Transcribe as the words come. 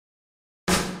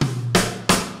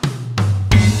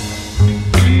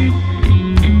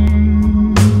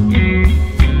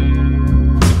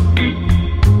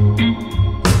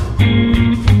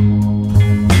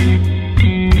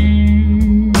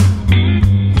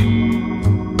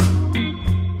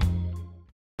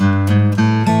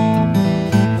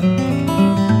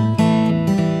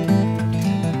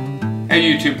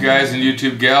guys and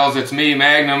YouTube gals, it's me,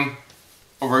 Magnum,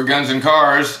 over at Guns and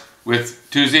Cars, with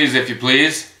two Z's if you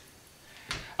please.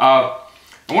 I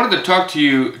wanted to talk to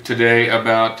you today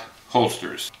about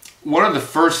holsters. One of the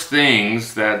first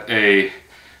things that a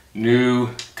new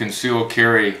concealed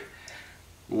carry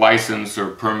license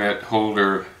or permit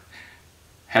holder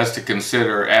has to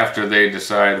consider after they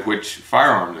decide which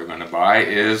firearm they're going to buy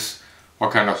is what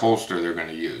kind of holster they're going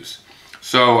to use.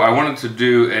 So I wanted to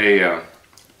do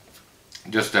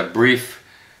just a brief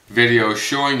video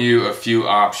showing you a few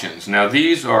options. Now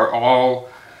these are all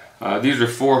these are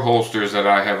 4 holsters that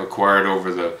I have acquired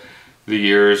over the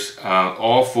years,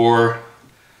 all for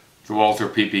the Walther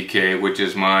PPK, which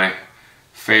is my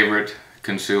favorite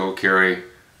concealed carry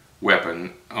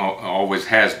weapon, always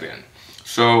has been.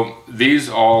 So these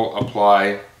all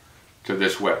apply to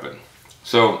this weapon.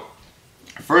 So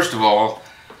first of all,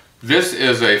 this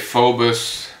is a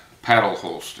Phobos paddle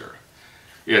holster.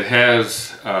 It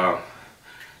has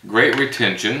great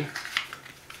retention.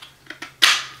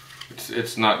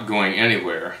 It's not going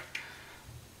anywhere.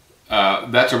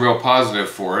 That's a real positive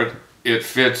for it. It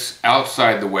fits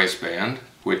outside the waistband,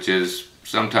 which is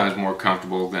sometimes more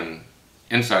comfortable than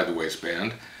inside the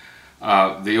waistband.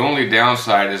 The only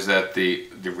downside is that the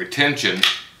retention,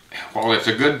 while it's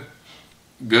a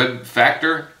good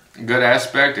factor, good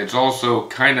aspect, it's also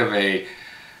kind of a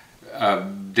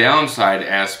downside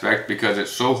aspect because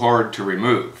it's so hard to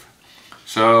remove.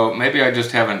 So maybe I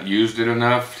just haven't used it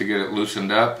enough to get it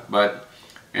loosened up, but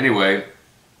anyway,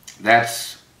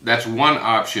 that's one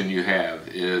option you have,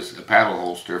 is a paddle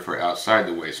holster for outside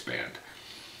the waistband.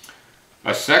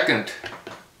 A second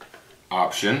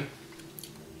option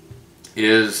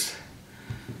is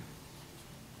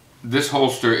this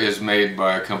holster is made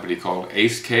by a company called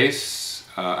Ace Case.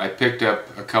 I picked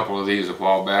up a couple of these a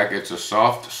while back. It's a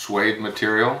soft suede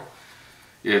material.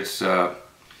 It's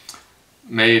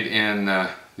made in the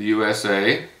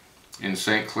USA, in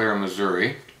St. Clair,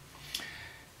 Missouri.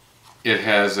 It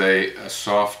has a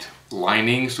soft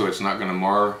lining, so it's not going to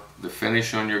mar the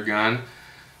finish on your gun.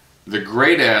 The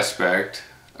great aspect,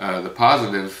 the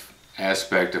positive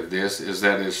aspect of this, is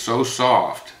that it's so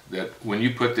soft that when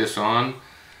you put this on,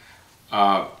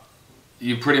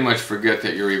 you pretty much forget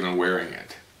that you're even wearing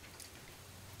it.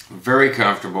 Very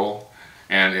comfortable,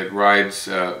 and it rides,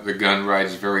 the gun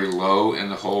rides very low in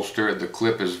the holster. The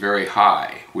clip is very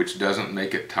high, which doesn't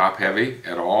make it top heavy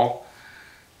at all.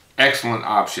 Excellent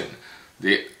option.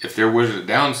 If there was a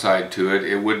downside to it,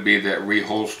 it would be that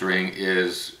reholstering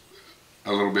is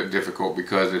a little bit difficult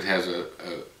because it has a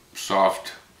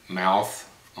soft mouth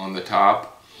on the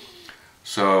top.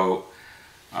 So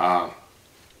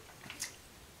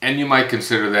and you might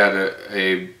consider that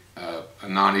a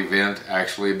non-event,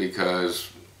 actually,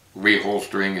 because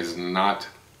reholstering is not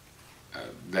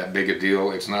that big a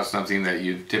deal. It's not something that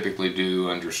you typically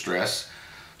do under stress.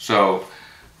 So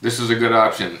this is a good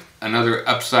option. Another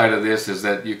upside of this is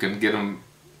that you can get them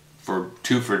for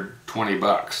 2 for 20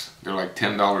 bucks. They're like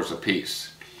 $10 a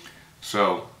piece.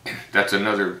 So that's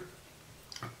another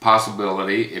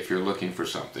possibility if you're looking for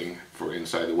something for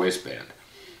inside the waistband.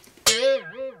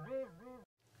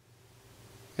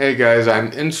 Hey guys,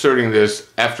 I'm inserting this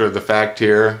after the fact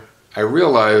here. I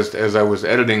realized as I was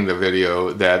editing the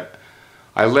video that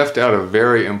I left out a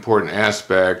very important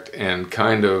aspect and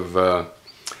kind of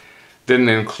didn't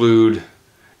include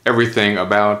everything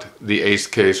about the Ace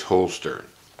Case holster.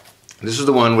 This is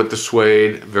the one with the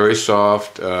suede, very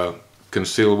soft,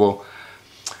 concealable.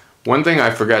 One thing I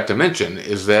forgot to mention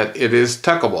is that it is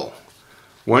tuckable.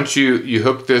 Once you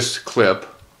hook this clip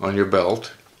on your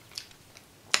belt,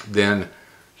 then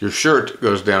your shirt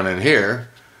goes down in here,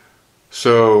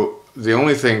 so the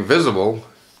only thing visible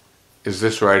is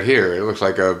this right here. It looks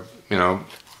like a,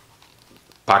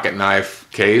 pocket knife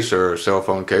case or a cell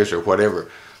phone case or whatever.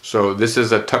 So this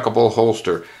is a tuckable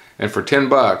holster, and for 10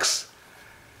 bucks,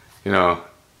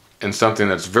 and something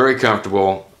that's very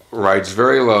comfortable, rides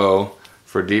very low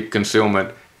for deep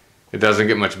concealment, it doesn't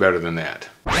get much better than that.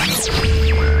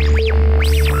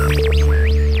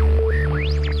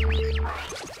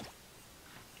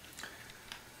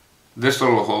 This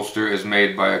little holster is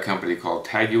made by a company called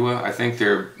Tagua. I think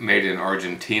they're made in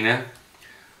Argentina.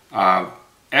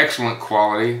 Excellent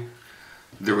quality.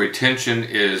 The retention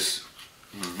is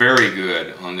very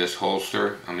good on this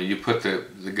holster. I mean, you put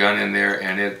the gun in there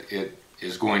and it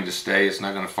is going to stay. It's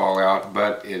not going to fall out,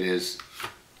 but it is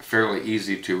fairly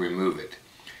easy to remove it.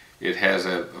 It has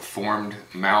a formed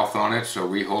mouth on it, so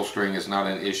reholstering is not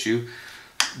an issue.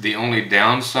 The only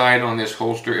downside on this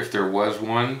holster, if there was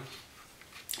one,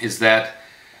 is that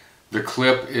the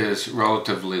clip is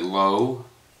relatively low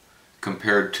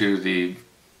compared to the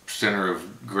center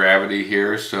of gravity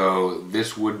here, so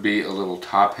this would be a little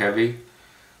top heavy.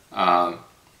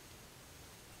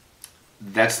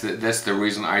 That's the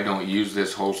reason I don't use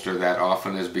this holster that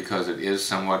often, is because it is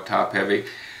somewhat top heavy.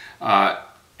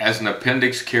 As an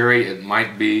appendix carry, it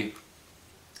might be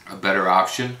a better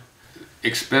option.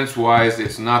 Expense wise,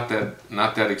 it's not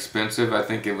that expensive. I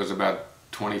think it was about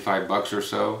 25 bucks or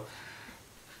so.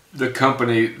 The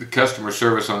customer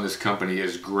service on this company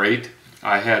is great.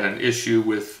 I had an issue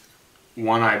with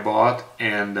one I bought,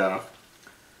 and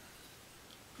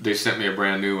they sent me a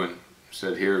brand new one.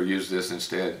 Said, here, use this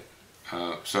instead.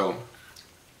 So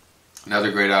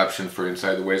another great option for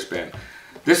inside the waistband.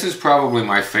 This is probably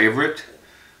my favorite.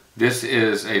 This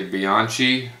is a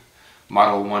Bianchi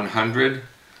Model 100.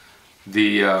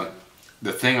 The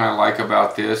thing I like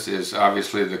about this is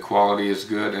obviously the quality is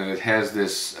good, and it has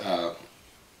this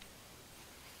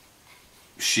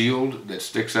shield that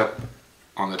sticks up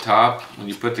on the top. When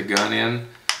you put the gun in,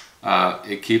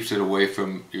 it keeps it away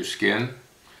from your skin,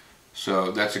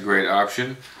 so that's a great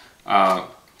option.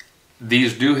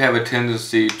 These do have a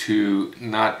tendency to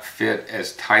not fit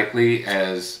as tightly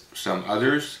as some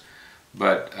others,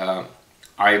 but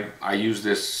I use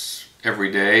this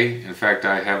every day. In fact,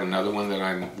 I have another one that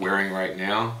I'm wearing right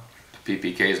now. The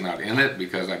PPK is not in it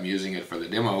because I'm using it for the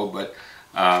demo, but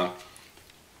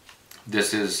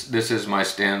this is my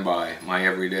standby, my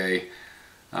everyday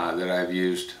that I've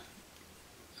used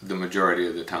the majority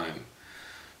of the time.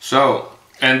 So,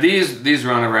 and these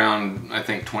run around, I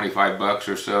think, 25 bucks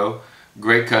or so.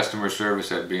 Great customer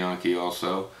service at Bianchi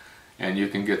also, and you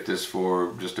can get this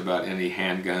for just about any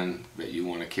handgun that you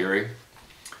want to carry.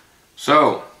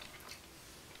 So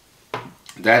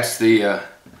that's the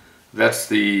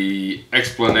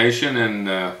explanation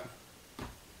and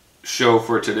show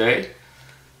for today.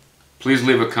 Please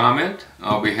leave a comment.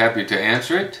 I'll be happy to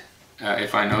answer it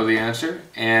if I know the answer.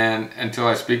 And until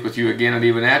I speak with you again, and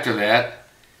even after that,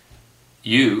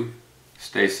 you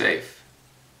stay safe.